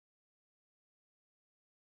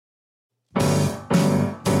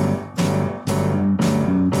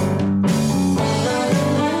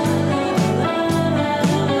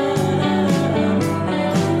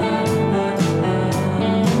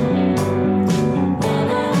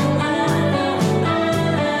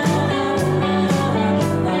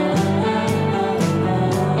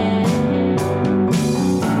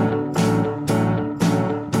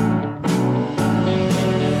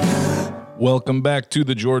Welcome back to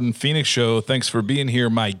the Jordan Phoenix Show. Thanks for being here.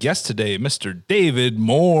 My guest today, Mr. David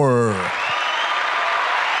Moore.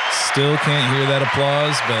 Still can't hear that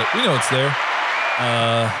applause, but we know it's there.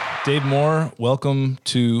 Dave Moore, welcome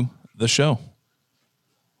to the show.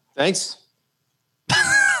 Thanks.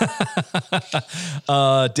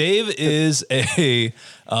 Dave is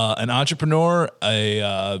an entrepreneur,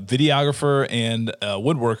 a videographer, and a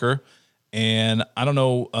woodworker. And I don't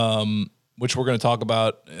know which we're going to talk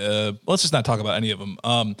about. Let's just not talk about any of them.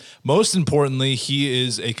 Most importantly, he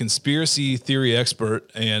is a conspiracy theory expert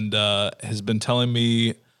and has been telling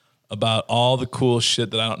me about all the cool shit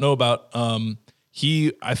that I don't know about. I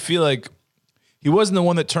feel like he wasn't the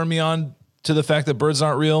one that turned me on to the fact that birds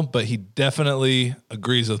aren't real, but he definitely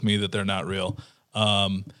agrees with me that they're not real. Yeah,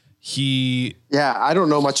 I don't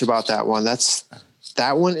know much about that one.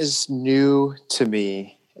 That one is new to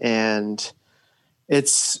me, and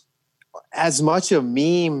it's as much a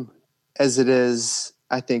meme as it is,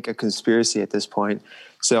 I think, a conspiracy at this point.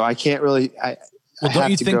 So I can't really.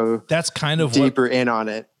 Don't you think that's kind of deeper in on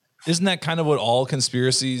it? Isn't that kind of what all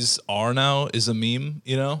conspiracies are now? Is a meme,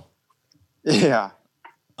 you know? Yeah.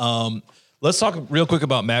 Let's talk real quick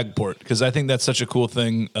about Magport, because I think that's such a cool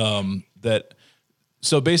thing.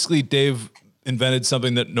 So basically, Dave invented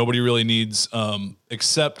something that nobody really needs,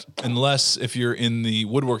 except unless if you're in the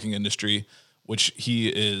woodworking industry, which he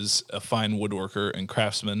is a fine woodworker and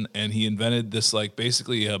craftsman, and he invented this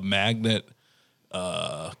basically a magnet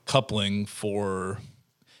coupling for.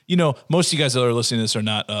 You know, most of you guys that are listening to this are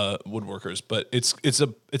not woodworkers, but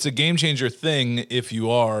it's a game changer thing if you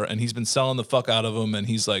are. And he's been selling the fuck out of them, and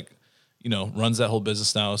he's runs that whole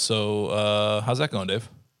business now. So how's that going, Dave?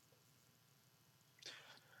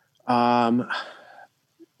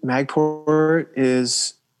 Magport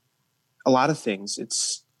is a lot of things.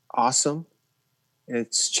 It's awesome.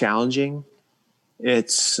 It's challenging.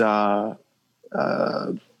 It's it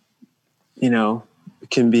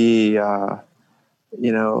can be.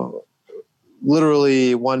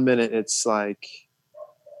 Literally 1 minute it's like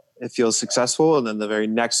it feels successful, and then the very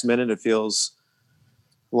next minute it feels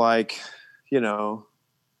like the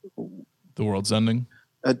world's ending.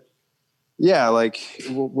 What's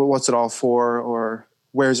it all for, or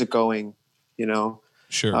where's it going?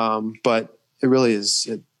 Sure. But it really is.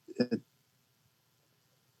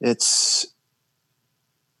 It's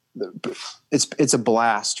a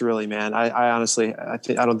blast, really, man. I honestly, I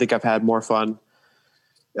don't think I've had more fun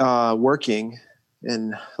working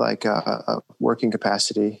in a working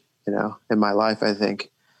capacity, in my life, I think.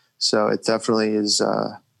 So it definitely is,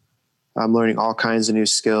 I'm learning all kinds of new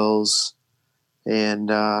skills, and,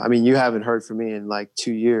 you haven't heard from me in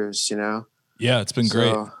 2 years, Yeah, it's been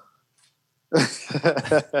great.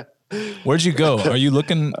 Where'd you go? Are you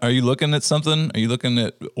looking at something? Are you looking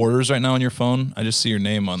at orders right now on your phone? I just see your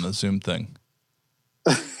name on the Zoom thing.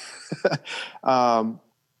 Let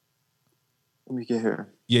me get here.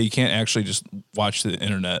 Yeah, you can't actually just watch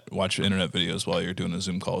internet videos while you're doing a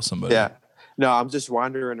Zoom call with somebody. Yeah. No, I'm just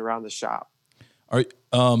wandering around the shop.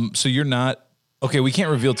 So you're not okay, we can't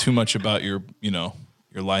reveal too much about your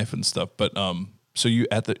life and stuff, but so you're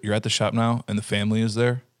at the shop now and the family is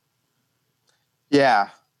there? Yeah.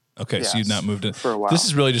 Okay, yes. So you've not moved in for a while. This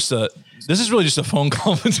is really just a phone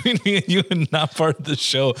call between me and you, and not part of the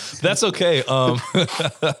show. That's okay.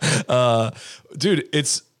 Dude,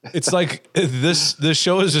 it's like this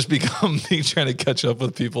show has just become me trying to catch up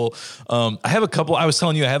with people. I have a couple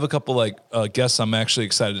guests I'm actually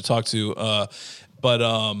excited to talk to, but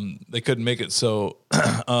they couldn't make it. So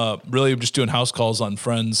really I'm just doing house calls on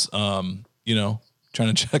friends, trying to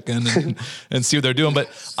check in and see what they're doing. But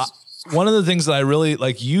one of the things that I really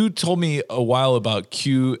like, you told me a while about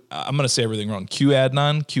I'm going to say everything wrong.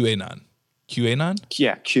 QAnon.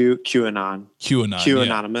 Yeah. QAnon.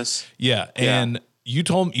 QAnonymous. Yeah. And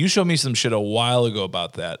you showed me some shit a while ago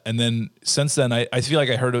about that. And then since then I feel like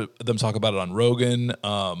I heard them talk about it on Rogan.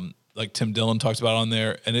 Like Tim Dillon talks about it on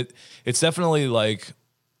there, and it's definitely like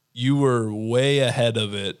you were way ahead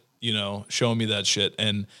of it, showing me that shit.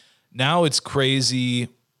 And now it's crazy.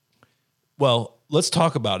 Well, let's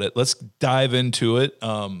talk about it. Let's dive into it.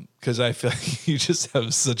 Cause I feel like you just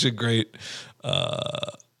have such a great,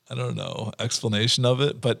 explanation of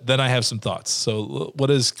it, but then I have some thoughts. So what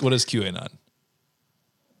is QAnon?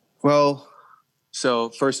 Well, so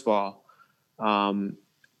first of all,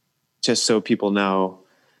 just so people know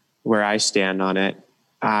where I stand on it,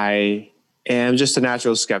 I am just a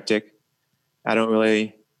natural skeptic. I don't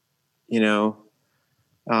really,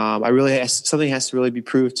 something has to really be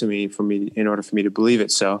proved to me in order for me to believe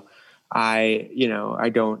it. So I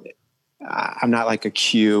don't I'm not like a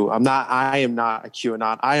Q. I am not a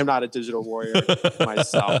QAnon. I am not a digital warrior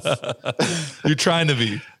myself. You're trying to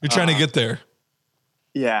be. You're trying to get there.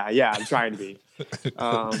 Yeah, I'm trying to be.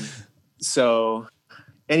 So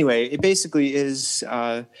anyway, it basically is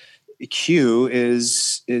Q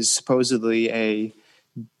is supposedly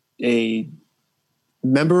a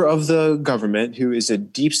member of the government who is a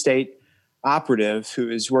deep state operative who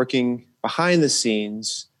is working behind the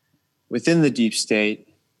scenes within the deep state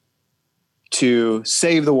to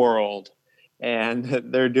save the world. And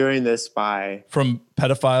they're doing this from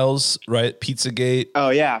pedophiles, right? Pizzagate. Oh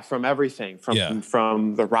yeah. From everything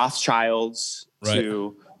from the Rothschilds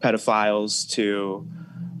to pedophiles to,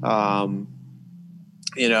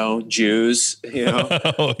 Jews, who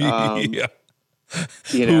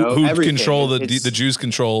everything. Control the Jews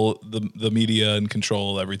control the media and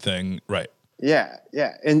control everything. Right. Yeah.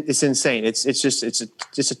 Yeah. And it's insane. It's just a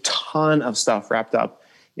ton of stuff wrapped up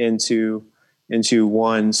into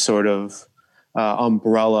one sort of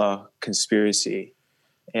umbrella conspiracy.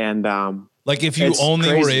 And like if you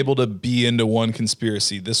only were able to be into one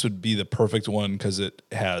conspiracy, this would be the perfect one because it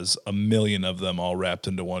has a million of them all wrapped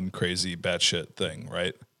into one crazy batshit thing,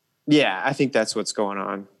 right? Yeah, I think that's what's going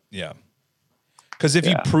on. Yeah. Because if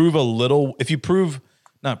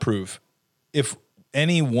if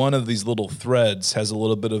any one of these little threads has a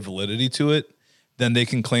little bit of validity to it, then they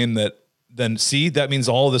can claim that. Then see, that means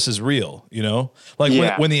all this is real, Like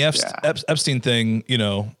when the Epstein thing,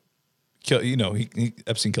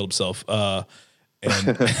 Epstein killed himself, and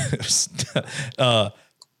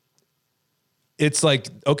it's like,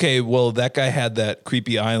 okay, well, that guy had that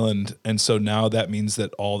creepy island, and so now that means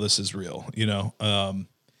that all this is real,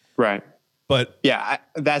 Right. But yeah,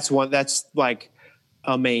 that's like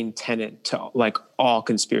a main tenet to like all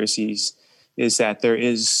conspiracies is that there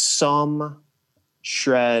is some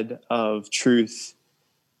shred of truth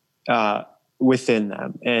within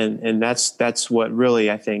them, and that's what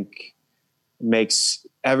really I think makes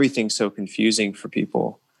everything so confusing for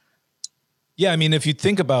people. Yeah, I mean, if you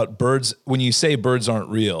think about birds, when you say birds aren't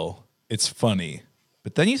real, it's funny,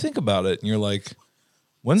 but then you think about it and you're like,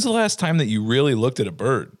 when's the last time that you really looked at a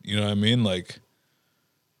bird? You know what I mean? Like,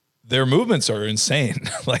 their movements are insane.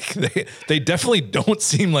 Like they definitely don't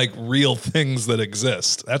seem like real things that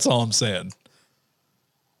exist. That's all I'm saying.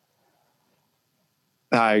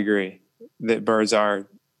 I agree that birds are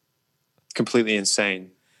completely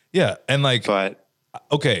insane. Yeah. And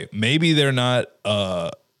okay, maybe they're not,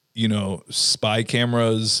 spy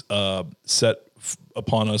cameras set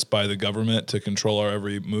upon us by the government to control our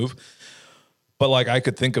every move. But like, I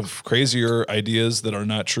could think of crazier ideas that are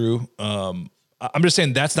not true. I'm just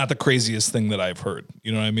saying that's not the craziest thing that I've heard.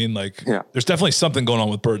 You know what I mean? Like, there's definitely something going on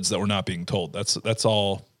with birds that we're not being told. That's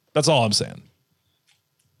all I'm saying.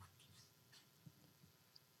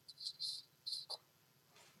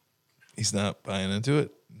 He's not buying into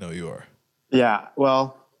it? No, you are. Yeah,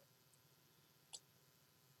 well,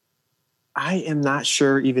 I am not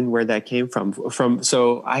sure even where that came from.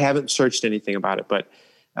 So I haven't searched anything about it, but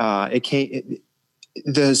well,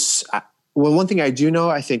 one thing I do know,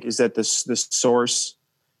 I think, is that the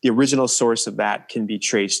original source of that can be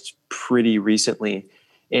traced pretty recently.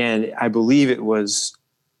 And I believe it was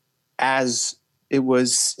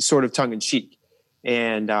sort of tongue in cheek.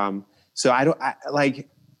 And so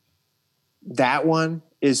that one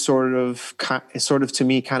is sort of to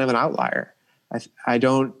me kind of an outlier. I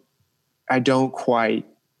don't quite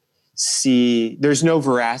see, there's no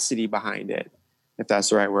veracity behind it, if that's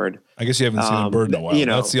the right word. I guess you haven't seen a bird in a while.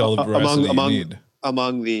 That's all the veracity you need.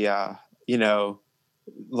 Among the, I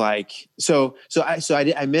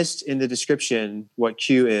missed in the description what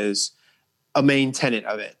Q is, a main tenet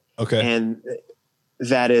of it. Okay. And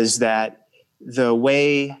that is that the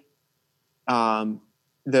way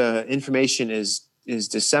the information is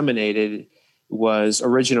disseminated was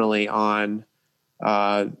originally on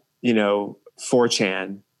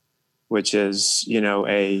 4chan, which is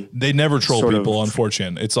they never troll people on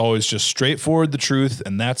 4chan. It's always just straightforward the truth,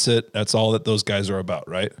 and that's it. That's all that those guys are about,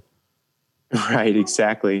 right? Right,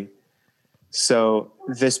 exactly. So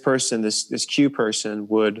this person, this Q person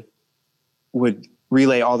would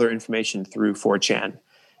relay all their information through 4chan.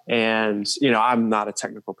 And, I'm not a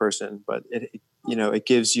technical person, but it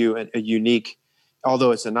gives you a unique,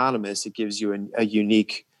 although it's anonymous, it gives you a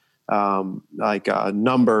unique, like a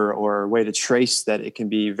number or a way to trace that it can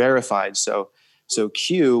be verified. So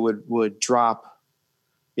Q would drop,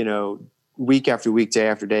 week after week, day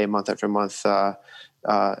after day, month after month,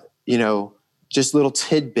 just little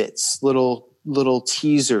tidbits, little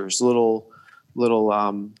teasers, little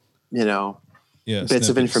bits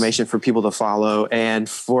of information for people to follow and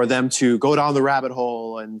for them to go down the rabbit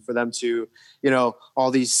hole and for them to,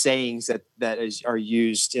 all these sayings that are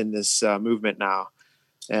used in this movement now.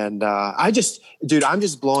 And I'm just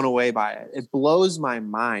blown away by it. It blows my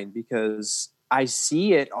mind because I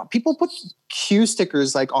see it. People put Q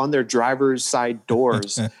stickers like on their driver's side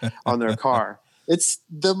doors on their car. It's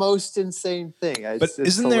the most insane thing.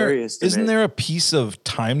 It's hilarious to me. Isn't there a piece of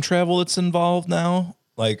time travel that's involved now?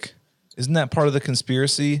 Like, isn't that part of the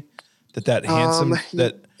conspiracy that handsome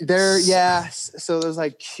so there's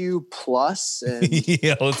like Q plus and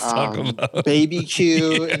yeah, let's talk about baby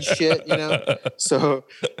Q and shit, So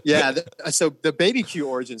yeah, so the baby Q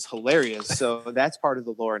origin is hilarious. So that's part of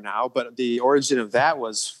the lore now, but the origin of that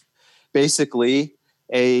was basically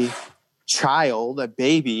a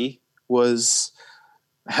baby was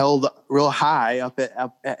held real high up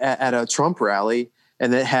at a Trump rally,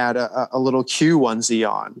 and it had a little Q onesie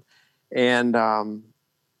on. And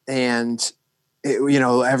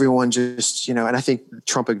everyone just, and I think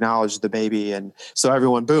Trump acknowledged the baby. And so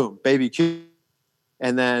everyone, boom, baby Q.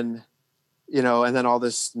 And then, and then all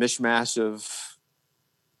this mishmash of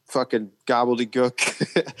fucking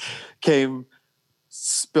gobbledygook came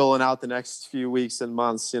spilling out the next few weeks and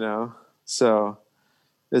months, so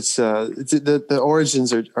it's the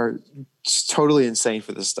origins are just totally insane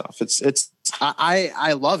for this stuff.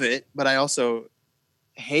 I love it, but I also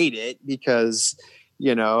hate it because,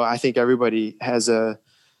 I think everybody has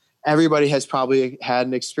probably had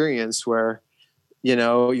an experience where,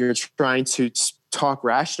 you're trying to talk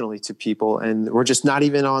rationally to people and we're just not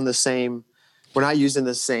even on the same, we're not using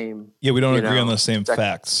the same. Yeah. We don't agree on the same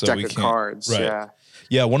facts. So we can't. Cards. Right. Yeah.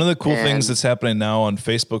 Yeah. One of the cool things that's happening now on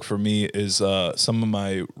Facebook for me is some of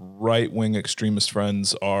my right-wing extremist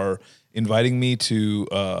friends are inviting me to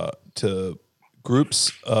groups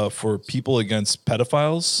for people against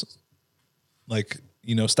pedophiles. Like,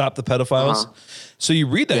 stop the pedophiles. Uh-huh. So you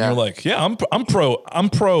read that and you're like, yeah, I'm pro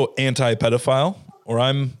anti-pedophile, or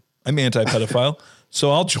I'm anti-pedophile.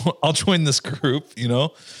 So I'll join this group,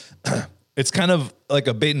 It's kind of like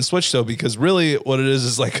a bait and switch though, because really what it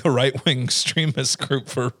is like a right-wing extremist group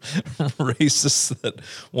for racists that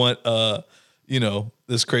want,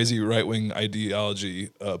 this crazy right-wing ideology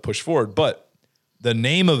pushed forward. But the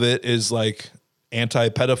name of it is like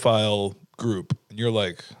anti-pedophile group. And you're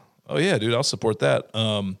like, oh yeah, dude, I'll support that.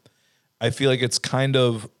 I feel like it's kind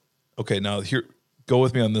of, okay, now here, go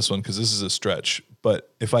with me on this one, because this is a stretch.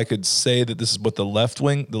 But if I could say that this is what the left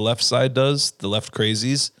side does, the left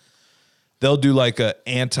crazies, they'll do like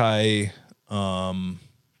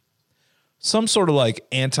some sort of like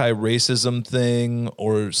anti-racism thing,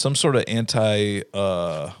 or some sort of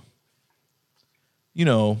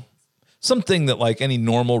something that like any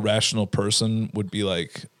normal rational person would be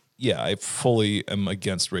like, yeah, I fully am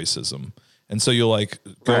against racism. And so you'll like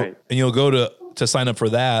go and you'll go to sign up for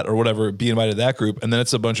that or whatever, be invited to that group. And then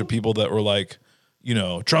it's a bunch of people that were like,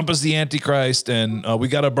 Trump is the Antichrist and we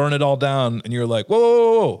got to burn it all down. And you're like,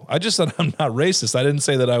 whoa. I just said I'm not racist. I didn't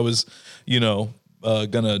say that I was,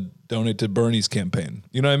 going to donate to Bernie's campaign.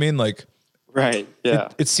 You know what I mean? Like, right. Yeah.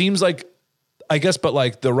 It seems like, I guess, but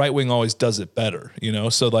like the right wing always does it better,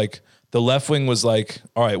 So like the left wing was like,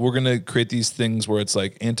 all right, we're going to create these things where it's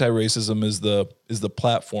like anti-racism is the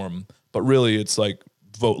platform, but really it's like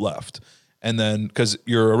vote left. And then, cause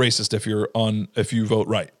you're a racist if you vote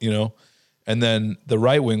right, And then the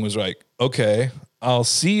right wing was like, okay, I'll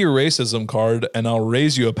see your racism card and I'll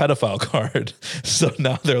raise you a pedophile card. So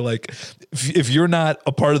now they're like, if you're not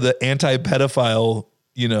a part of the anti-pedophile,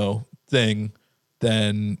 thing,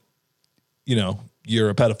 then, you're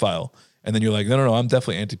a pedophile. And then you're like, no, I'm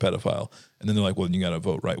definitely anti-pedophile. And then they're like, well, then you got to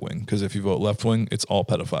vote right wing, because if you vote left wing, it's all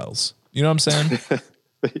pedophiles. You know what I'm saying?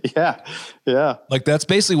 Yeah. Like that's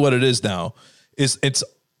basically what it is now. It's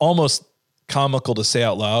almost comical to say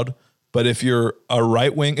out loud, but if you're a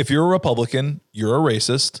right wing, if you're a Republican, you're a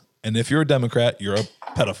racist, and if you're a Democrat, you're a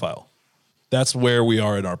pedophile. That's where we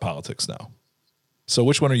are in our politics now. So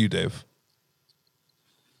which one are you, Dave?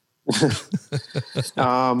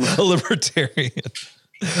 A libertarian.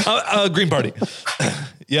 Green Party.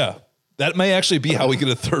 Yeah. That may actually be how we get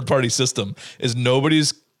a third party system, is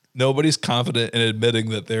nobody's confident in admitting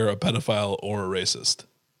that they're a pedophile or a racist.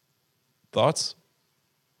 Thoughts?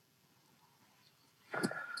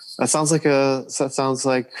 It sounds like,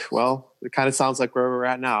 well, it kind of sounds like where we're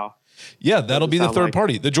at now. Yeah, that'll be the third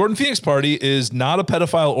party. The Jordan Phoenix party is not a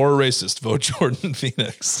pedophile or a racist. Vote Jordan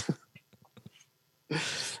Phoenix.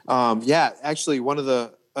 Yeah, actually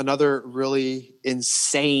another really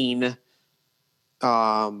insane,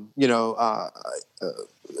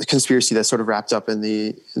 conspiracy that sort of wrapped up in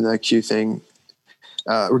the Q thing,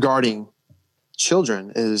 regarding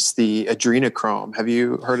children is the adrenochrome. Have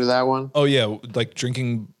you heard of that one? Oh yeah, like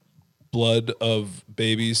drinking blood of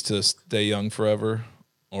babies to stay young forever,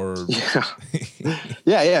 or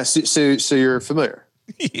Yeah, yeah. So you're familiar.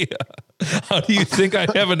 yeah. How do you think I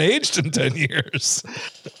haven't aged in 10 years?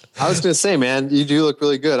 I was going to say, man, you do look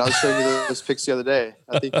really good. I was showing you those pics the other day.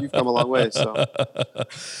 I think you've come a long way. So,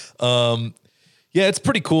 yeah, it's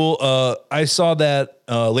pretty cool. I saw that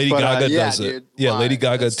Lady Gaga does it. Dude, yeah, Lady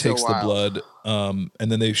Gaga That's takes the blood,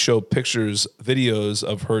 and then they show pictures, videos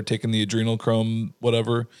of her taking the adrenochrome,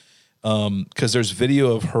 whatever. Because there's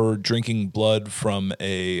video of her drinking blood from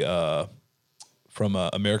a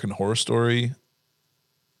American Horror Story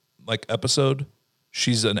like episode.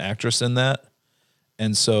 She's an actress in that.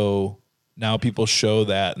 And so now people show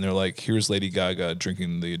that and they're like, here's Lady Gaga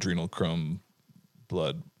drinking the adrenochrome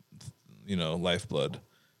blood, lifeblood.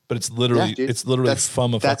 But it's literally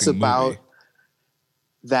from a fucking movie.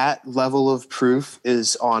 That level of proof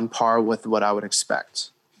is on par with what I would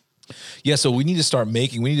expect. Yeah, so we need to start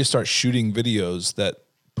shooting videos that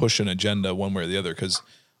push an agenda one way or the other, because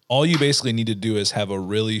all you basically need to do is have a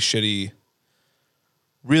really shitty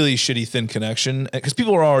thin connection, because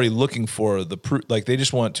people are already looking for the proof. Like they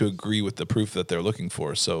just want to agree with the proof that they're looking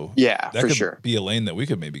for. So yeah, that could be a lane that we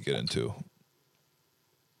could maybe get into.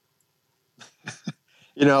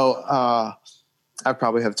 I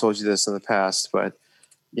probably have told you this in the past, but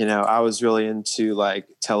I was really into like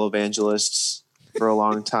televangelists for a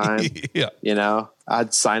long time. Yeah.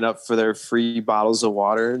 I'd sign up for their free bottles of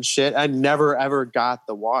water and shit. I never ever got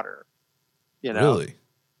the water, Really?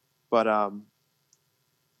 But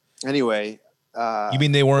anyway, you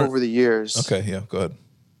mean they weren't over the years? Okay, yeah, go ahead.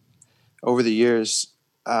 Over the years,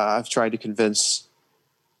 I've tried to convince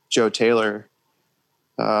Joe Taylor,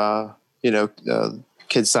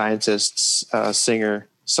 kid scientist, singer,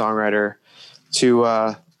 songwriter,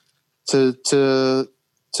 to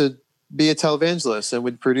be a televangelist, and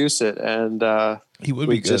would produce it, and he would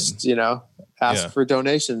be good. Just ask for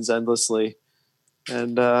donations endlessly,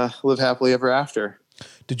 and live happily ever after.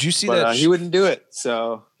 Did you see but, that? He wouldn't do it.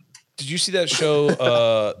 So, did you see that show,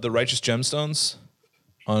 The Righteous Gemstones,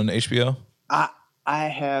 on HBO? I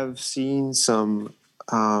have seen some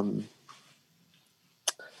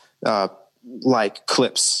like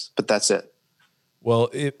clips, but that's it. Well,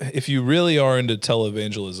 if you really are into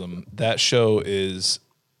televangelism, that show is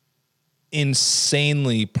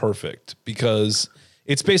insanely perfect, because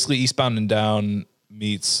it's basically Eastbound and Down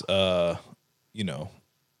meets, televangelism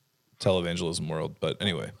world. But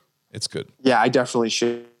anyway, it's good. Yeah, I definitely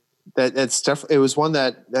should. It was one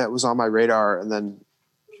that was on my radar, and then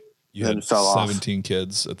you had fell 17 off.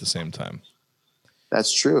 kids at the same time.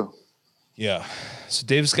 That's true. Yeah. So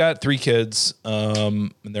Dave's got 3 kids,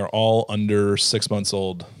 and they're all under 6 months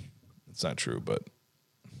old. It's not true, but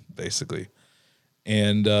basically.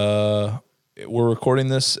 And we're recording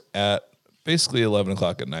this at basically 11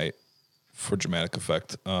 o'clock at night for dramatic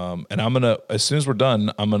effect. And I'm going to, as soon as we're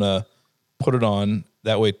done, I'm going to put it on.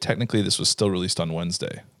 That way, technically, this was still released on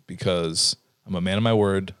Wednesday, because I'm a man of my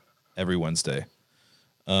word every Wednesday.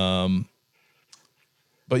 But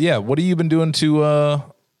yeah, what have you been doing to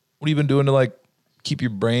like keep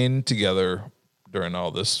your brain together during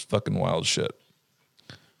all this fucking wild shit?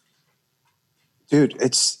 Dude,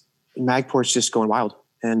 it's Magport's just going wild.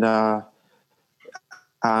 And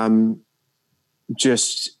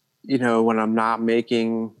just, when I'm not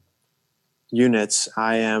making units,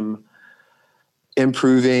 I am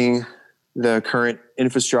improving the current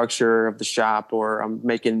infrastructure of the shop, or I'm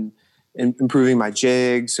improving my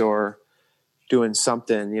jigs, or doing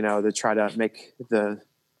something, to try to make the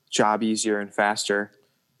job easier and faster.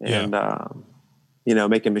 And,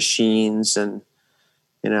 making machines and,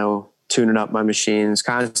 tuning up my machines,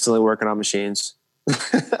 constantly working on machines.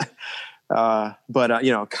 But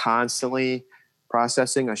constantly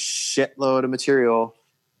processing a shitload of material,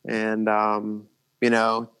 and,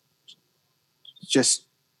 just,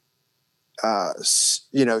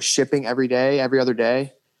 shipping every day, every other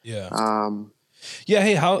day. Yeah. Yeah.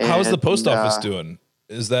 Hey, how's the post office doing?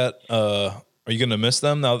 Is that, are you going to miss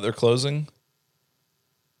them now that they're closing?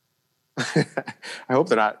 I hope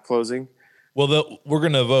they're not closing. Well, we're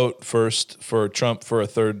going to vote first for Trump for a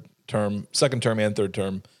second term and third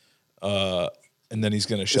term. And then he's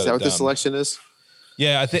going to shut it down. Is that what this election is?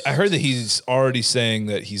 Yeah. I heard that he's already saying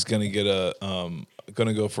that he's going to get going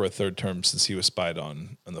to go for a third term, since he was spied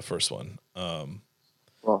on in the first one.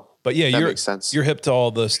 But yeah, that makes sense. You're hip to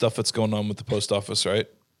all the stuff that's going on with the post office, right?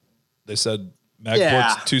 They said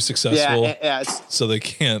Magport's too successful, so they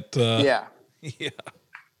can't. Yeah.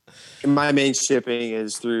 My main shipping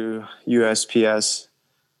is through USPS,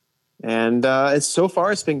 and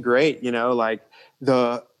it's been great. Like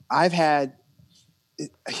I've had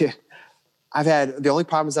the only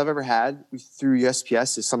problems I've ever had through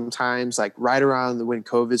USPS is sometimes like right around when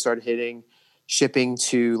COVID started hitting, shipping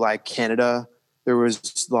to like Canada, there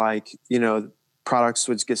was like, products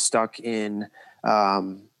would get stuck in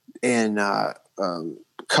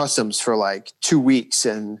customs for like 2 weeks,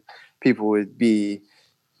 and people would be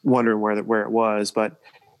wondering where it was. But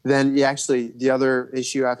then the other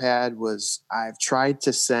issue I've had was I've tried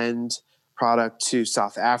to send product to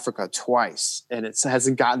South Africa twice, and it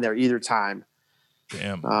hasn't gotten there either time.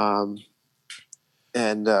 Damn.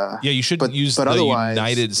 You shouldn't use the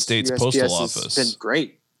United States Postal Office. It's been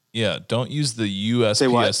great. Yeah, don't use the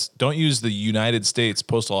USPS. Don't use the United States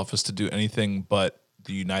Postal Office to do anything but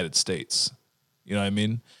the United States. You know what I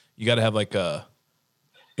mean? You got to have like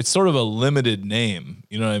it's sort of a limited name.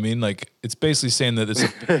 You know what I mean? Like it's basically saying that it's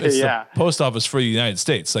the post office for the United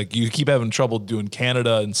States. Like you keep having trouble doing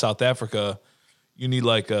Canada and South Africa. You need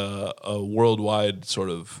like a worldwide sort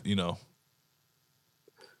of,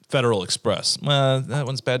 Federal Express. That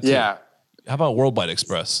one's bad too. Yeah. How about Worldwide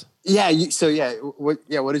Express? Yeah.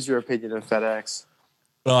 What is your opinion of FedEx?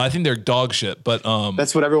 Well, I think they're dog shit, but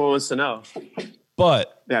that's what everyone wants to know.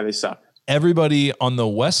 But yeah, they suck. Everybody on the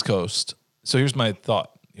West Coast. So here's my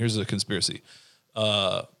thought. Here's a conspiracy.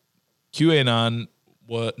 QAnon.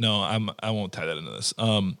 What? No, I won't tie that into this.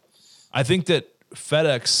 I think that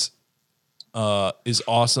FedEx is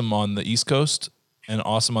awesome on the East Coast and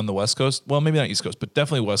awesome on the West Coast. Well, maybe not East Coast, but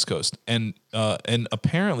definitely West Coast. And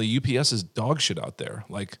apparently UPS is dog shit out there.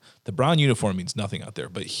 Like the brown uniform means nothing out there.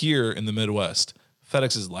 But here in the Midwest,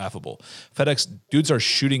 FedEx is laughable. FedEx dudes are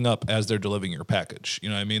shooting up as they're delivering your package. You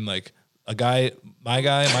know what I mean? Like my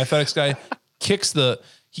FedEx guy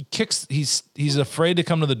he's afraid to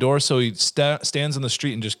come to the door. So he stands on the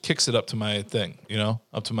street and just kicks it up to my thing,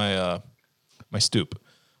 up to my, my stoop.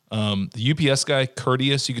 The UPS guy,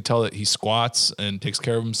 courteous, you could tell that he squats and takes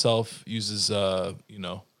care of himself, uses, Alpha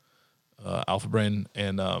Brain.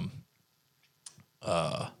 And, I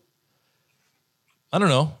don't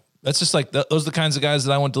know. That's just like, those are the kinds of guys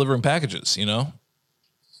that I want delivering packages, You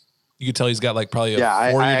could tell he's got like probably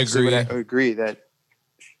a 40 I degree. Would agree that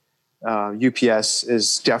UPS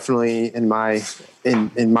is definitely in my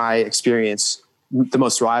experience the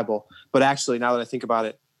most reliable. But actually, now that I think about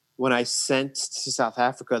it, when I sent to South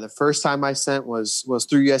Africa, the first time I sent was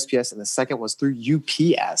through USPS, and the second was through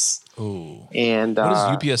UPS. Oh, and what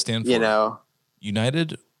does UPS stand for?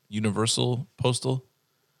 United Universal Postal.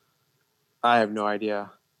 I have no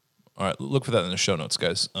idea. All right, look for that in the show notes,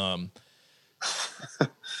 guys.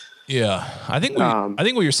 Yeah, I think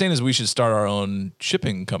what you're saying is we should start our own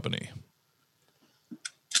shipping company.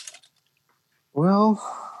 Well,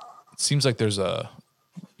 it seems like there's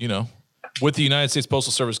with the United States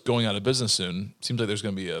Postal Service going out of business soon, it seems like there's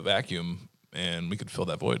going to be a vacuum, and we could fill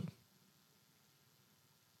that void.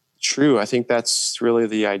 True. I think that's really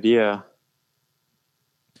the idea.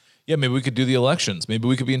 Yeah, maybe we could do the elections. Maybe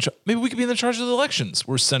we could be in charge of the elections.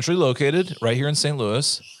 We're centrally located right here in St.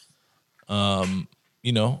 Louis.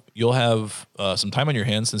 You'll have some time on your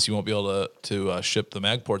hands since you won't be able to ship the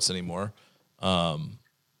Magports anymore.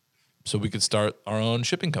 So we could start our own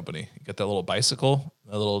shipping company. You got that little bicycle,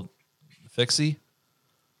 that little fixie.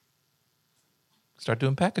 Start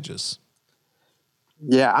doing packages.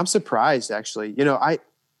 Yeah, I'm surprised actually.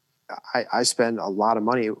 I spend a lot of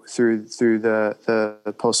money through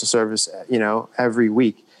the Postal Service, every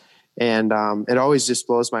week, and it always just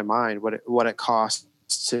blows my mind what it costs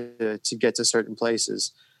to get to certain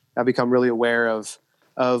places. I've become really aware of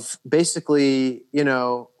basically,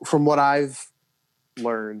 from what I've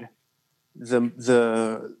learned,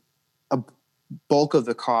 the bulk of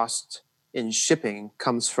the cost in shipping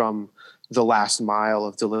comes from the last mile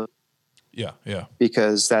of delivery. Yeah.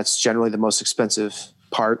 Because that's generally the most expensive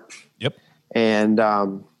part. Yep. And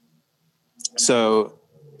so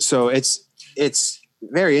it's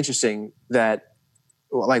very interesting that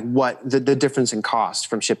like what the difference in cost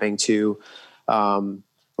from shipping to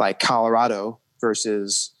like Colorado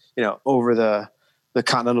versus over the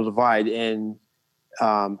continental divide in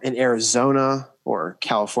Arizona or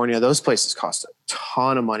California. Those places cost a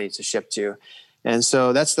ton of money to ship to. And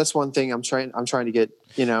so that's one thing I'm trying to get,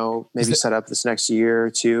 maybe set up this next year or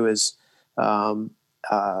two is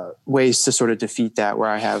ways to sort of defeat that, where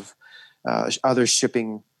I have other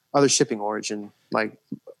shipping origin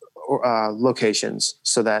locations,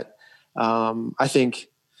 so that I think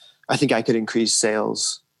I could increase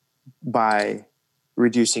sales by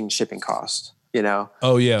reducing shipping cost.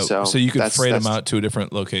 Oh yeah. So you could freight them out to a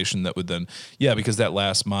different location that would then, because that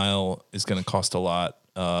last mile is going to cost a lot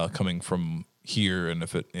coming from here. And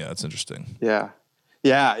that's interesting. Yeah.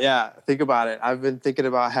 Yeah, yeah. Think about it. I've been thinking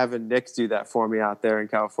about having Nick do that for me out there in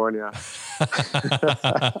California.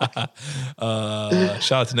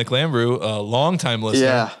 Shout out to Nick Lambrou, a longtime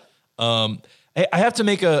listener. Yeah. Hey, I have to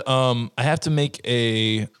make a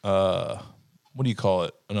what do you call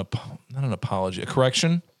it? Not an apology, a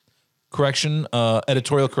correction,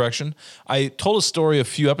 editorial correction. I told a story a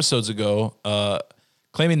few episodes ago,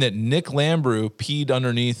 claiming that Nick Lambrou peed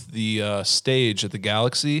underneath the stage at the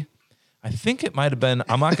Galaxy. I think it might have been.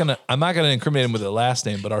 I'm not gonna incriminate him with the last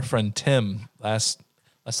name, but our friend Tim, last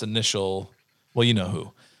initial. Well, you know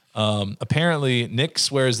who. Apparently, Nick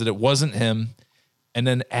swears that it wasn't him, and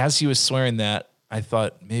then as he was swearing that, I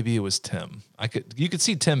thought maybe it was Tim. You could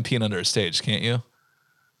see Tim peeing under a stage, can't you?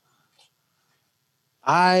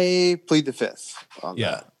 I plead the fifth on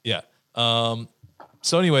that. Yeah. So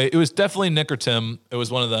anyway, it was definitely Nick or Tim. It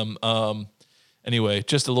was one of them. Anyway,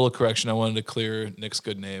 just a little correction. I wanted to clear Nick's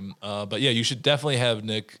good name. But yeah, you should definitely have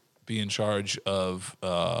Nick be in charge of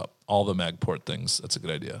all the Magport things. That's a good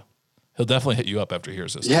idea. He'll definitely hit you up after he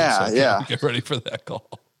hears this. Yeah, so yeah. Get ready for that call.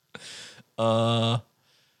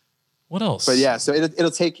 What else? But yeah, so it'll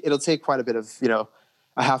take quite a bit of,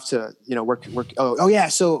 I have to, work. Oh yeah.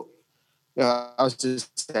 So I was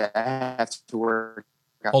just saying I have to work.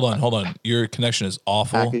 Hold on. Your connection is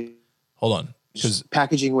awful. Hold on. Because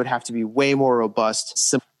packaging would have to be way more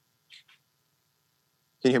robust. Can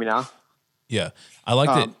you hear me now? Yeah, I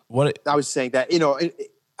liked it. I was saying that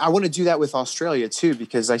I want to do that with Australia too,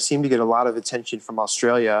 because I seem to get a lot of attention from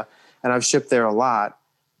Australia, and I've shipped there a lot.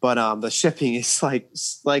 But the shipping is like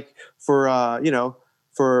for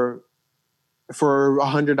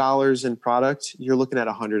 $100 in product, you're looking at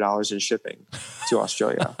 $100 in shipping to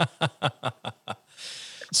Australia.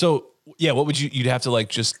 So yeah, what would you'd have to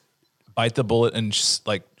just bite the bullet and just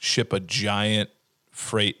ship a giant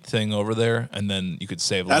freight thing over there, and then you could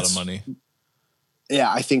save a lot of money.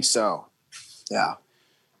 Yeah, I think so. Yeah.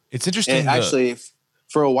 It's interesting. And actually,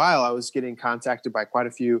 for a while, I was getting contacted by quite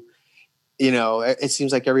a few, it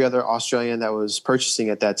seems like every other Australian that was purchasing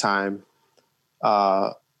at that time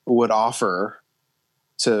would offer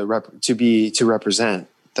to represent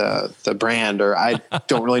the brand, or I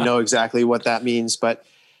don't really know exactly what that means, but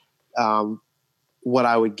what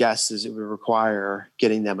I would guess is it would require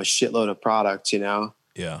getting them a shitload of product,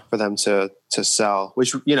 for them to sell,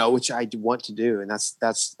 which I want to do. And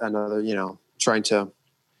that's another, trying to,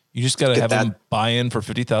 you just got to have them buy in for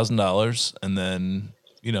 $50,000 and then,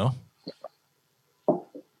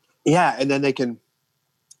 Yeah. And then they can,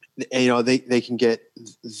 they can get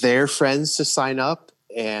their friends to sign up,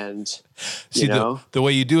 and see the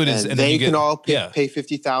way you do it is, and they can all pay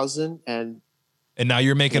 50,000 and now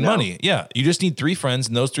you're making money. Yeah. You just need 3 friends,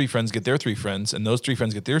 and those 3 friends get their 3 friends, and those 3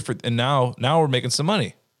 friends get their and now we're making some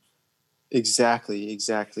money. Exactly.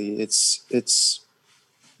 It's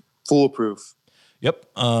foolproof. Yep.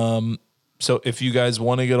 So if you guys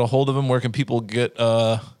want to get a hold of them, where can people get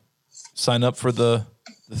sign up for the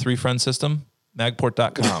 3 friend system?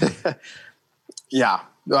 Magport.com. Yeah.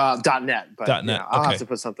 .net, but .net. I'll have to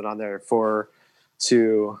put something on there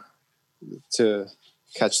to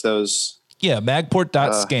catch those. Yeah,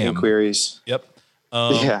 magport.scam inquiries. Yep.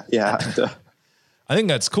 Yeah. I think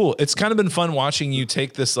that's cool. It's kind of been fun watching you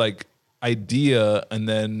take this idea and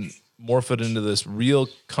then morph it into this real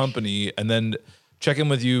company, and then check in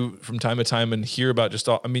with you from time to time and hear about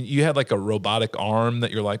you had a robotic arm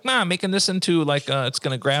that you're I'm making this into it's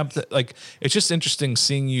going to grab it's just interesting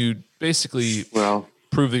seeing you basically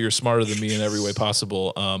prove that you're smarter than me in every way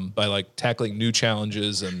possible by tackling new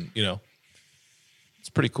challenges, and it's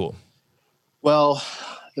pretty cool. Well,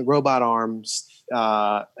 the robot arms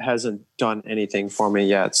hasn't done anything for me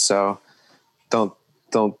yet, so don't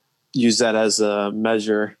use that as a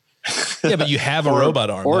measure. Yeah, but you have a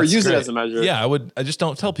robot arm. Or That's use great. it as a measure. Yeah, I just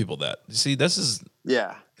don't tell people that. See, this is...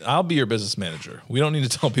 Yeah. I'll be your business manager. We don't need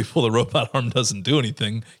to tell people the robot arm doesn't do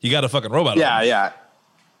anything. You got a fucking robot arm. Yeah.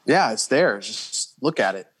 Yeah, it's there. Just look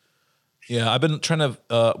at it. Yeah, I've been trying to...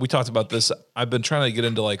 we talked about this. I've been trying to get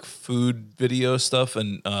into food video stuff,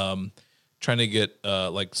 and trying to get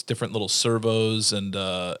different little servos and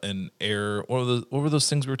air. What were those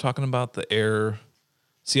things we were talking about? The air...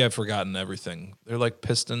 See, I've forgotten everything. They're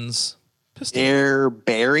pistons. Air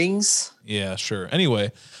bearings? Yeah, sure.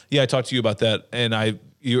 Anyway, yeah, I talked to you about that, and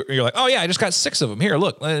you're like, oh yeah, I just got 6 of them. Here,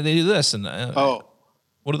 look, they do this, and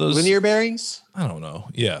what are those? Linear bearings? I don't know.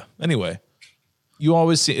 Yeah. Anyway, it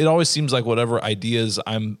always seems like whatever ideas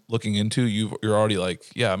I'm looking into, you're already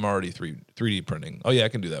yeah, I'm already 3D printing. Oh yeah, I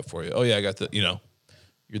can do that for you. Oh yeah, I got the,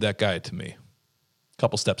 you're that guy to me. A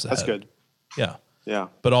couple steps ahead. That's good. Yeah. Yeah.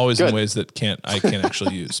 But always in ways that I can't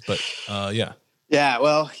actually use. But yeah. Yeah.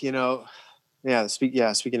 Well,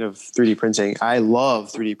 Speaking of 3D printing, I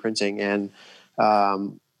love 3D printing, and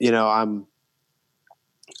I'm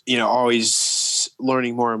always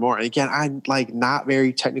learning more and more. And again, I'm like not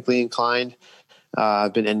very technically inclined.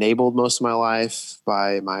 I've been enabled most of my life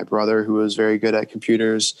by my brother, who was very good at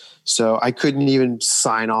computers. So I couldn't even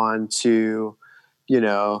sign on to,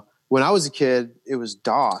 when I was a kid, it was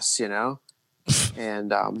DOS,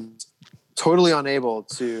 and totally unable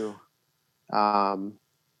to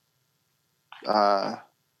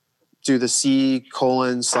do the C://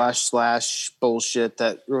 bullshit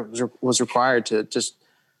that was required to just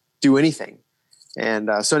do anything. And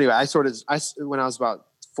so anyway, when I was about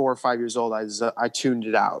 4 or 5 years old, I tuned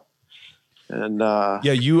it out, and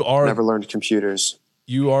you are never learned computers.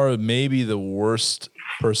 You are maybe the worst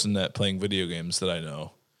person at playing video games that I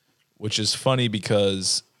know, which is funny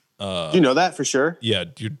because you know that for sure. Yeah,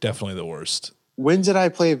 you're definitely the worst. When did I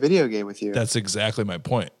play a video game with you? That's exactly my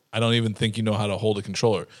point. I don't even think you know how to hold a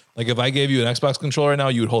controller. Like if I gave you an Xbox controller right now,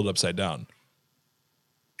 you would hold it upside down.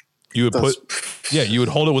 You would you would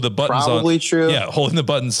hold it with the buttons probably on. True. Yeah, holding the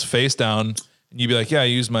buttons face down, and you'd be like, "Yeah, I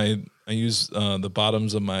use the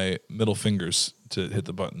bottoms of my middle fingers to hit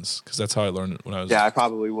the buttons," because that's how I learned it when I was. Yeah, I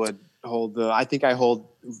probably would hold I think I hold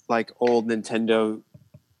like old Nintendo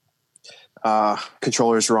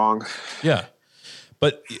controllers wrong. Yeah,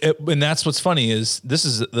 and that's what's funny is this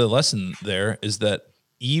is the lesson there is that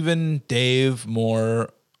even Dave Moore,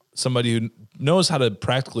 somebody who knows how to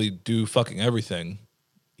practically do fucking everything,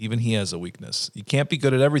 even he has a weakness. You can't be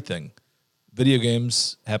good at everything. Video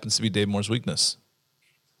games happens to be Dave Moore's weakness.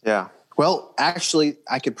 Yeah. Well, actually,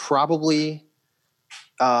 I could probably.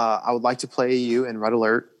 I would like to play you in Red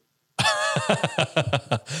Alert.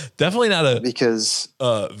 Definitely not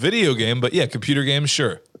a video game, but yeah, computer games,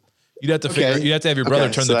 sure. You'd have to you'd have to have your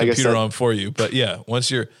brother turn the computer on for you. But yeah,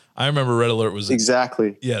 I remember Red Alert was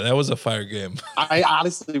exactly. Yeah, that was a fire game. I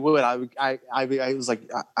honestly would. I was like,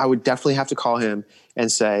 I would definitely have to call him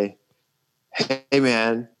and say, "Hey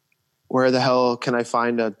man, where the hell can I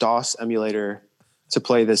find a DOS emulator to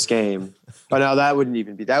play this game?" But no, that wouldn't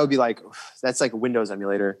even be. That would be like that's like a Windows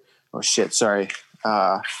emulator. Oh shit, sorry.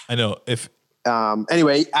 I know if.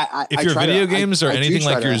 Anyway, if your video games or anything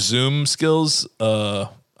like your Zoom skills,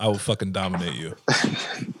 I will fucking dominate you.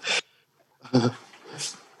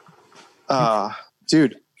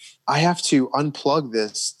 Dude, I have to unplug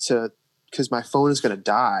this because my phone is going to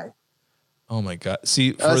die. Oh my God.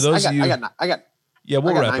 See, for those of you, yeah,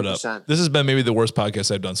 we'll wrap 9%. It up. This has been maybe the worst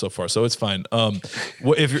podcast I've done so far, so it's fine.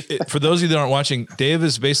 For those of you that aren't watching, Dave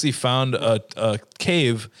has basically found a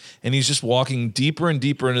cave, and he's just walking deeper and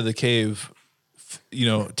deeper into the cave.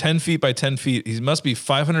 10 feet by 10 feet. He must be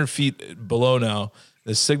 500 feet below now.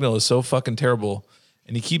 The signal is so fucking terrible,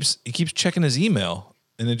 and he keeps checking his email,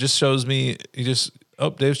 and it just shows me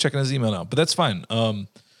Dave's checking his email now, but that's fine.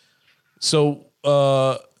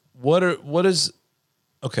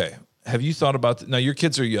 Okay. Have you thought about now? Your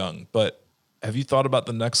kids are young, but have you thought about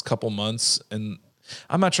the next couple months? And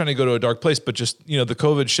I'm not trying to go to a dark place, but just the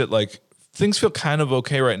COVID shit. Like things feel kind of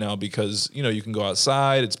okay right now because you can go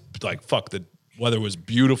outside. It's like fuck, the weather was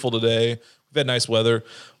beautiful today. We've had nice weather.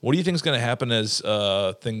 What do you think is going to happen as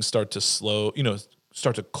things start to slow?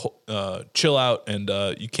 Start to chill out, and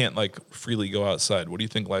you can't like freely go outside. What do you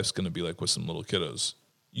think life's going to be like with some little kiddos?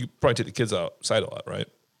 You probably take the kids outside a lot, right?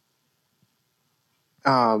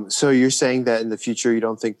 So you're saying that in the future you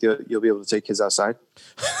don't think you'll be able to take kids outside?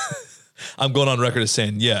 I'm going on record as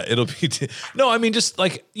saying, yeah, it'll be. No, I mean, just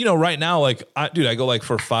like, right now, like, I go like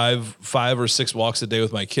for five or six walks a day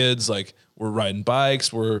with my kids. Like we're riding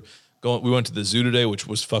bikes. We went to the zoo today, which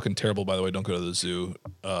was fucking terrible, by the way. Don't go to the zoo.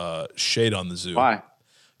 Shade on the zoo. Why?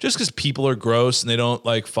 Just because people are gross and they don't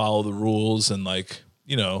like follow the rules, and like,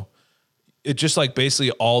 it just like basically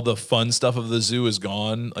all the fun stuff of the zoo is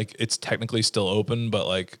gone. Like it's technically still open, but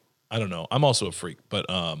like, I don't know. I'm also a freak, but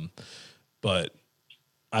I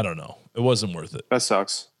don't know. It wasn't worth it. That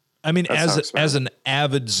sucks. I mean, as an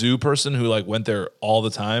avid zoo person who like went there all the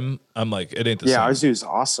time, I'm like, it ain't the same. Yeah, our zoo's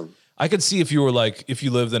awesome. I could see if you were like, if you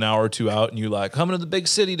lived an hour or two out and you like coming to the big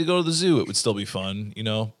city to go to the zoo, it would still be fun,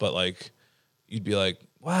 but like, you'd be like,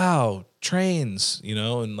 wow, trains,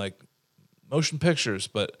 and like motion pictures,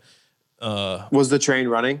 but was the train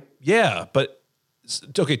running? Yeah, but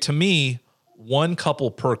okay, to me, one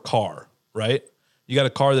couple per car, right? You got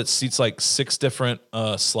a car that seats like 6 different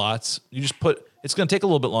slots. You just it's going to take a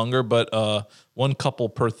little bit longer, but one couple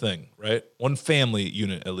per thing, right? One family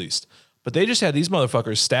unit at least. But they just had these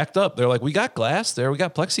motherfuckers stacked up. They're like, we got glass there, we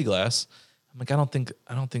got plexiglass. I'm like, I don't think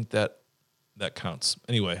that counts.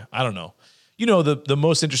 Anyway, I don't know. the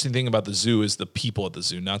most interesting thing about the zoo is the people at the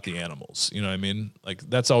zoo, not the animals. You know what I mean? Like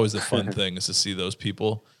that's always the fun thing is to see those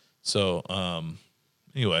people. So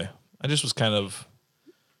anyway, I just was kind of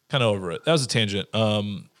over it. That was a tangent.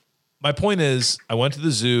 My point is I went to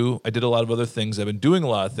the zoo. I did a lot of other things. I've been doing a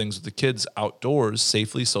lot of things with the kids outdoors,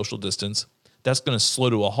 safely, social distance. That's going to slow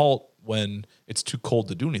to a halt when it's too cold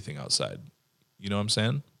to do anything outside. You know what I'm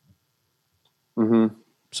saying? Mm-hmm.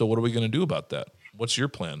 So what are we going to do about that? What's your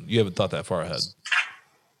plan? You haven't thought that far ahead.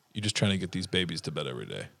 You're just trying to get these babies to bed every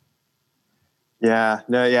day. Yeah,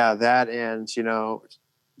 no, yeah, that and,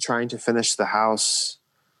 trying to finish the house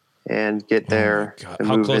and get there and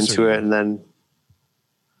How move close into are it. you? And then,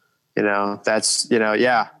 that's,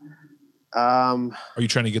 yeah. Are you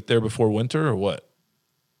trying to get there before winter or what?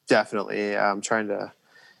 Definitely. I'm trying to,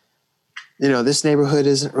 this neighborhood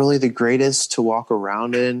isn't really the greatest to walk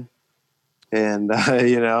around in. And,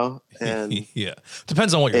 and yeah,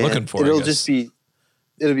 depends on what you're looking for.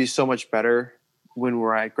 It'll be so much better when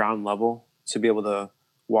we're at ground level to be able to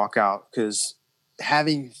walk out, because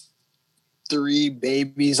having 3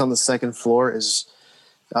 babies on the second floor is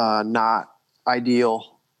not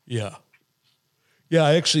ideal. Yeah. Yeah.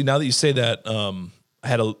 I actually, now that you say that, I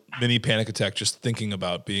had a mini panic attack just thinking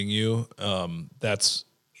about being you. That's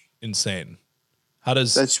insane. How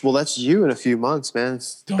does that's you in a few months, man.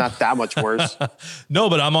 It's not that much worse.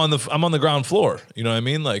 No, but I'm on the ground floor. You know what I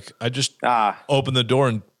mean? Like I just open the door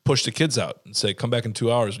and push the kids out and say, come back in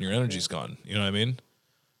 2 hours when your energy's gone. You know what I mean?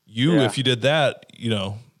 If you did that,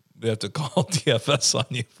 they have to call DFS on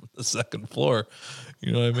you from the second floor.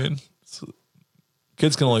 You know what I mean? So,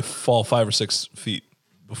 kids can only fall 5 or 6 feet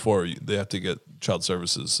before they have to get child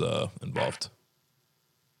services involved.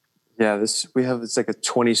 Yeah, it's like a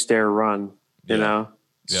 20 stair run.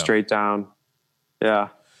 Straight down. Yeah.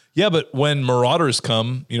 Yeah, but when marauders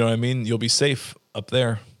come, you know what I mean? You'll be safe up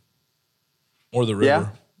there. Or the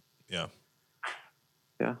river. Yeah.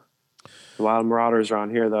 Yeah. A lot of marauders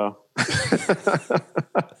around here though.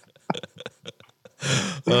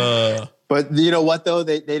 But you know what though?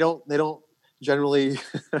 They don't generally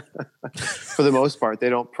for the most part, they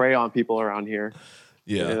don't prey on people around here.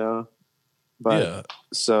 Yeah. But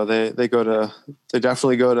so they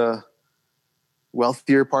definitely go to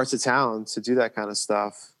wealthier parts of town to do that kind of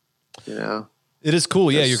stuff. It is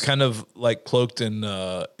cool. Yeah, you're kind of like cloaked in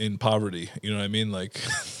poverty. You know what I mean? Like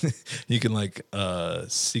you can like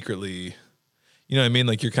secretly, you know what I mean?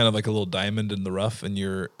 Like you're kind of like a little diamond in the rough in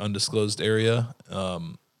your undisclosed area.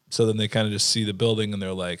 So then they kind of just see the building and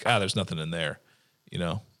they're like, there's nothing in there,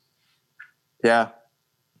 Yeah.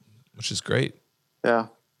 Which is great. Yeah.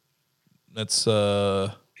 That's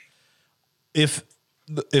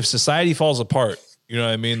if society falls apart, you know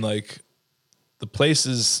what I mean? Like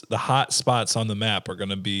the hot spots on the map are going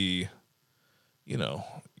to be,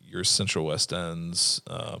 your Central West Ends.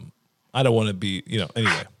 I don't want to be,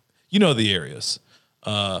 anyway, the areas.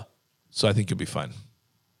 So I think you'll be fine.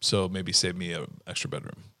 So maybe save me an extra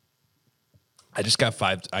bedroom. I just got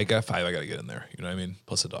 5. I got 5. I got to get in there. You know what I mean?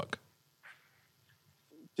 Plus a dog.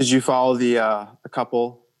 Did you follow the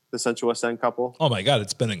couple, the Central West End couple? Oh my God.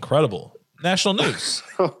 It's been incredible. National news.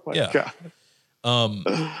 Oh my God.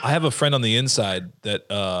 I have a friend on the inside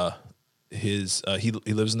that he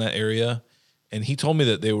lives in that area, and he told me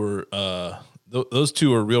that they were those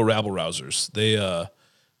two are real rabble rousers.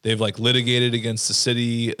 They've like litigated against the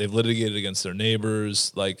city. They've litigated against their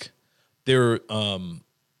neighbors. Like they're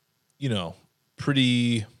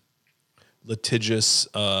pretty litigious,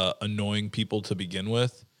 annoying people to begin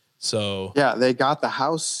with. So yeah, they got the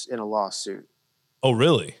house in a lawsuit. Oh,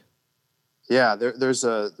 really? Yeah, there's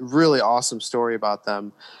a really awesome story about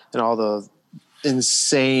them and all the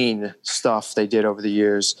insane stuff they did over the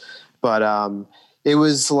years. But it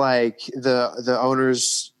was like the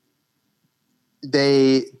owners,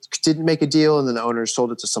 they didn't make a deal, and then the owners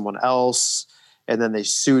sold it to someone else, and then they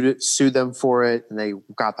sued them for it, and they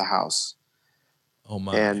got the house. Oh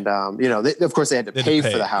my! And of course they had to pay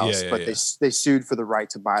for the house, but they sued for the right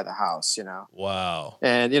to buy the house. Wow.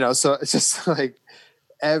 And so it's just like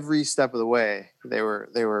every step of the way they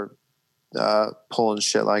were pulling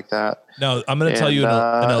shit like that. Now I'm going to tell you,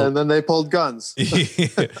 and then they pulled guns.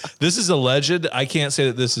 This is alleged. I can't say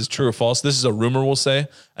that this is true or false. This is a rumor, we'll say,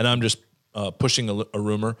 and I'm just pushing a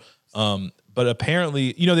rumor. But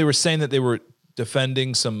apparently, they were saying that they were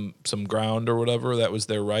defending some ground or whatever. That was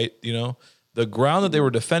their right. The ground that they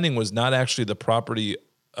were defending was not actually the property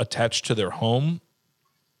attached to their home.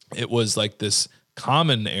 It was like this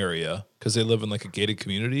common area because they live in like a gated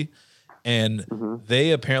community. And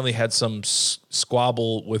they apparently had some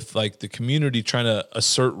squabble with like the community trying to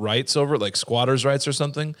assert rights over it, like squatters' rights or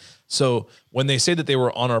something. So when they say that they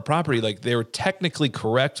were on our property, like they were technically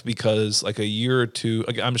correct because like a year or two,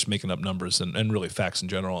 I'm just making up numbers and really facts in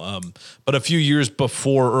general. But a few years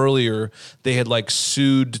earlier, they had like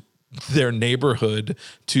sued their neighborhood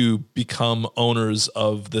to become owners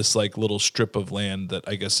of this like little strip of land that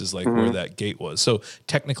I guess is like where that gate was. So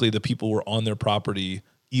technically the people were on their property,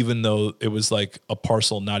 even though it was like a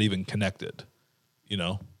parcel not even connected, you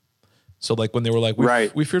know? So like when they were like,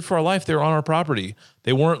 we feared for our life, they were on our property.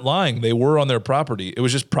 They weren't lying. They were on their property. It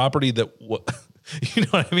was just property that, you know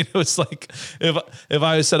what I mean? It was like, if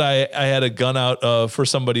I said I had a gun out for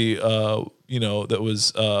somebody, you know, that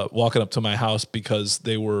was walking up to my house because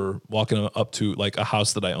they were walking up to like a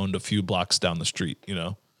house that I owned a few blocks down the street, you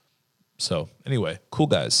know? So anyway, cool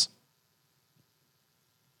guys.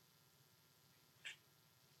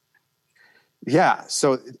 Yeah.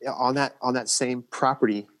 So on that same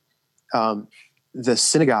property, the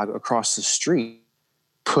synagogue across the street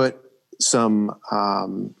put some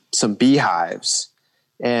beehives,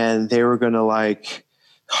 and they were going to like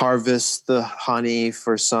harvest the honey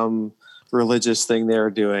for some religious thing they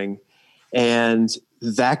were doing. And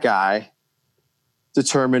that guy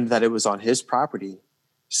determined that it was on his property.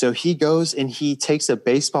 So he goes and he takes a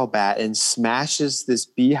baseball bat and smashes this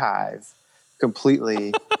beehive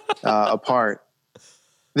completely apart.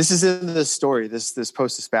 This is in the story, this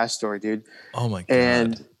Post-Dispatch story, dude. Oh my God.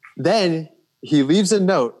 And then he leaves a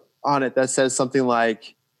note on it that says something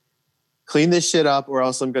like, clean this shit up or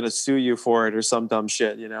else I'm going to sue you for it, or some dumb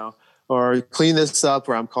shit, you know, or clean this up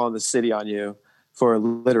or I'm calling the city on you for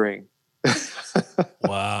littering.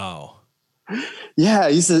 Wow. Yeah.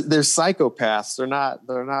 They're psychopaths. They're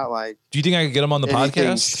not like, do you think I could get them on the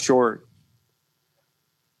podcast? Short.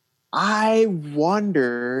 I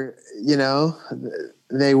wonder, you know,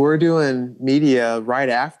 they were doing media right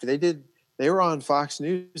after they were on Fox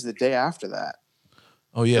News the day after that.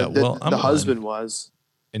 Oh yeah. The husband was,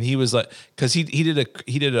 and he was like, cause he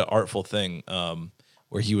did an artful thing,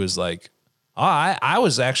 where he was like, I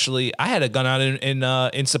had a gun out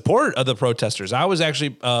in support of the protesters. I was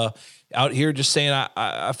actually, out here just saying,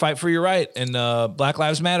 I fight for your right and, Black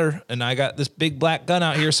Lives Matter. And I got this big black gun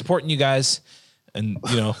out here supporting you guys. And,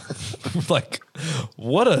 you know, like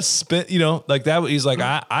what a spin, you know, like that. He's like,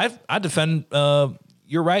 I defend,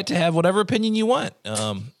 your right to have whatever opinion you want.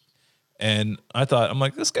 And I'm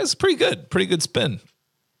like, this guy's pretty good spin.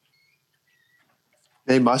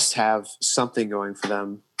 They must have something going for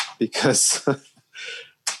them because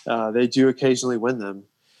they do occasionally win them.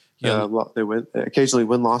 Yeah, they occasionally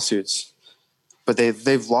win lawsuits, but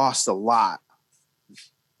they've lost a lot.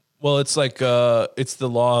 Well, it's like it's the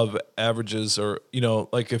law of averages, or you know,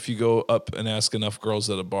 like if you go up and ask enough girls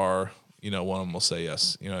at a bar, you know, one of them will say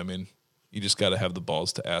yes. You know what I mean? You just got to have the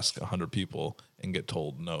balls to ask 100 people and get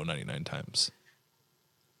told no 99 times.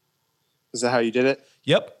 Is that how you did it?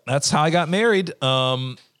 Yep, that's how I got married.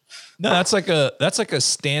 No, that's like a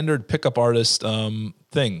standard pickup artist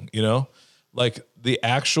thing, you know? Like the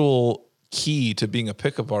actual key to being a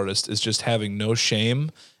pickup artist is just having no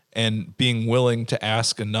shame and being willing to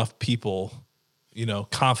ask enough people, you know,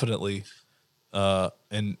 confidently,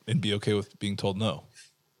 and be okay with being told no.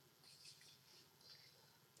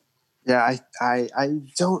 Yeah, I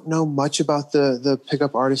don't know much about the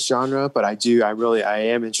pickup artist genre, but I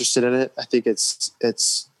am interested in it. I think it's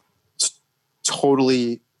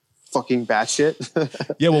totally fucking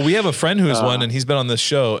batshit. Yeah, well, we have a friend who's one, and he's been on this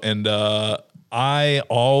show, and I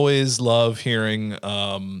always love hearing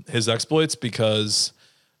his exploits because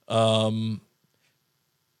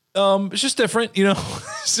it's just different, you know.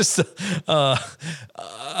 It's just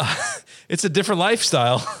it's a different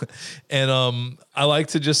lifestyle, and I like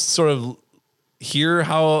to just sort of hear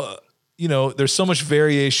how, you know, there's so much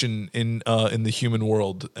variation in the human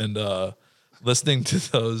world, and listening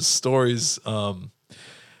to those stories,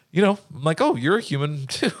 you know, I'm like, oh, you're a human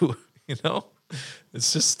too, you know.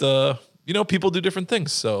 It's just you know, people do different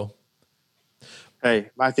things. So,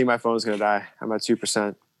 hey, I think my phone's gonna die. I'm at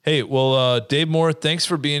 2%. Hey, well, Dave Moore, thanks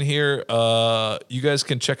for being here. You guys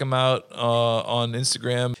can check him out on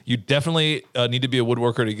Instagram. You definitely need to be a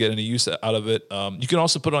woodworker to get any use out of it. You can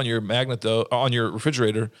also put it on your magnet, though, on your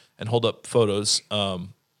refrigerator and hold up photos.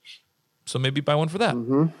 So maybe buy one for that.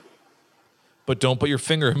 Mm-hmm. But don't put your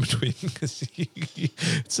finger in between because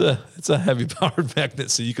it's a heavy powered magnet,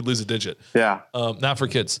 so you could lose a digit. Yeah. Not for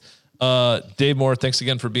kids. Dave Moore, thanks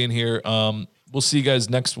again for being here. We'll see you guys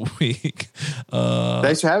next week.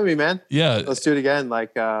 Thanks for having me, man. Yeah. Let's do it again.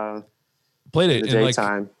 Like, played it in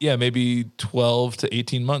daytime. Like, maybe 12 to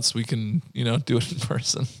 18 months. We can, you know, do it in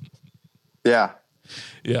person. Yeah.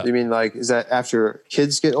 Yeah. You mean like, is that after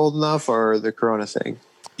kids get old enough or the Corona thing?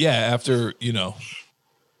 Yeah. After,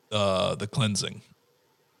 the cleansing.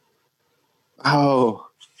 Oh,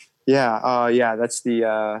 yeah. Yeah. That's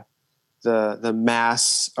the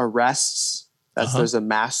mass arrests. There's a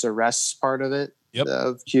mass arrests part of it. Yep.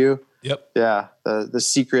 Of Q. Yep. Yeah. The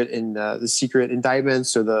secret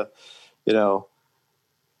indictments or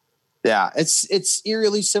yeah, it's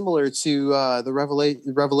eerily similar to the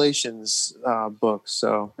Revelations book.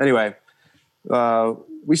 So anyway,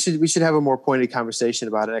 we should have a more pointed conversation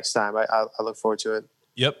about it next time. I look forward to it.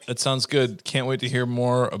 Yep, that sounds good. Can't wait to hear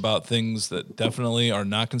more about things that definitely are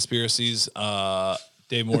not conspiracies.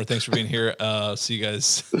 Dave Moore, thanks for being here. See you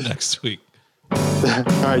guys next week. All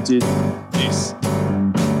right, dude. Peace.